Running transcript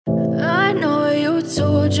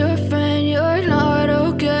told your friend you're not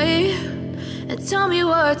okay, and tell me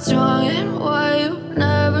what's wrong and why you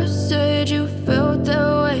never said you felt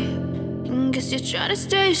that way. And guess you're trying to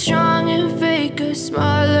stay strong and fake a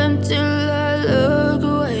smile until I look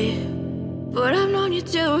away. But I've known you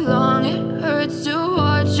too long, it hurts to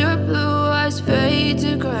watch your blue eyes fade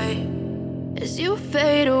to gray as you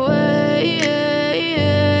fade away,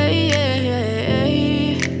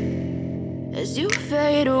 as you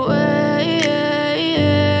fade away.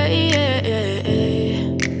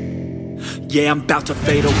 Yeah, I'm about to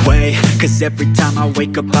fade away, cause every time I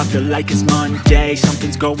wake up I feel like it's Monday.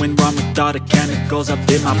 Something's going wrong with all the chemicals up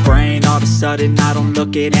in my brain. All of a sudden I don't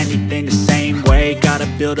look at anything the same way. Got a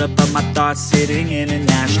buildup of my thoughts sitting in an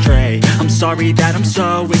ashtray. I'm sorry that I'm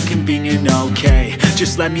so inconvenient, okay.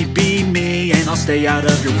 Just let me be me and I'll stay out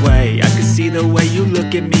of your way. I can see the way you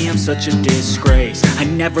look at me, I'm such a disgrace. I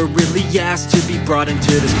never really asked to be brought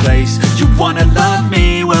into this place. You wanna love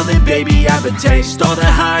me? Well then baby have a taste. All the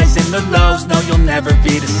highs and the lows, no, you'll never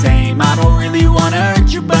be the same. I don't really wanna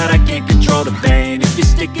hurt you, but I can't control the pain. If you're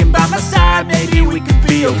sticking by my side, maybe we could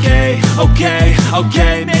be okay.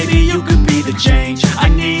 Okay, maybe you could be the change I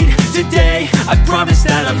need today. I promise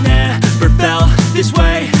that I've never felt this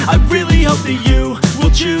way. I really hope that you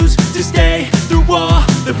will choose to stay through all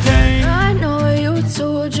the pain. I know you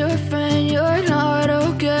told your friend you're not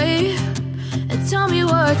okay, and tell me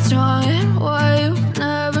what's wrong and why you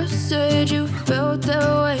never said you felt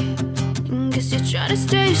that way. Guess you're trying to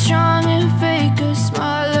stay strong and fake a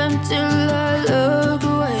smile until I look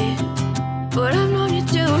away. But I've known you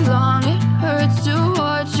too long, it hurts to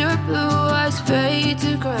watch your blue eyes fade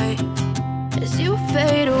to gray as you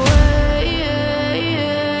fade away,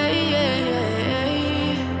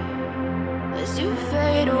 as you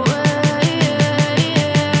fade away,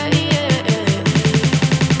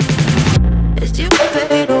 as you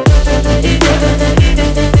fade away.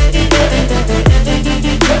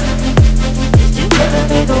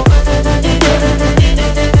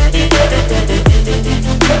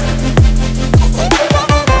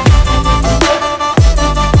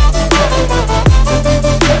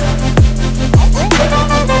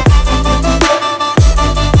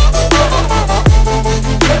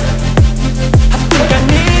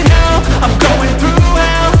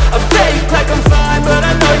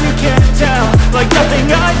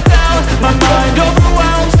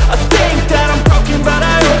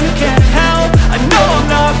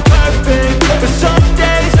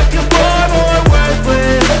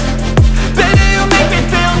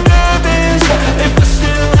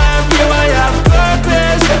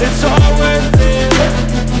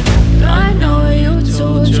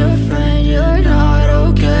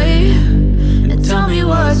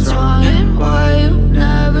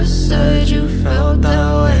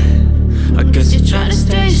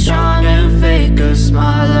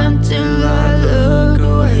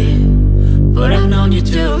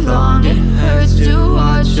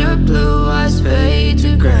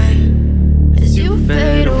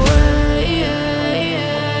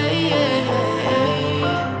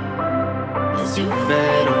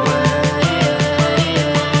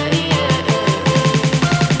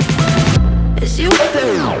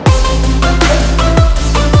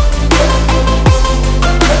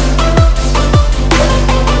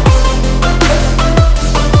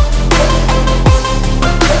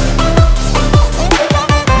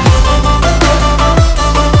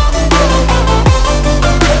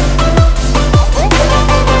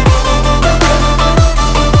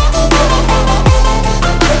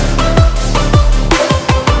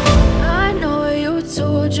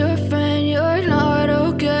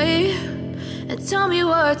 Tell me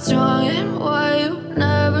what's wrong and why you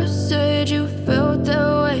never said you felt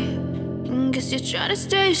that way. And guess you're trying to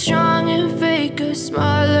stay strong and fake a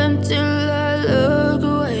smile until I look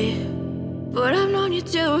away. But I've known you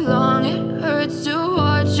too long, it hurts to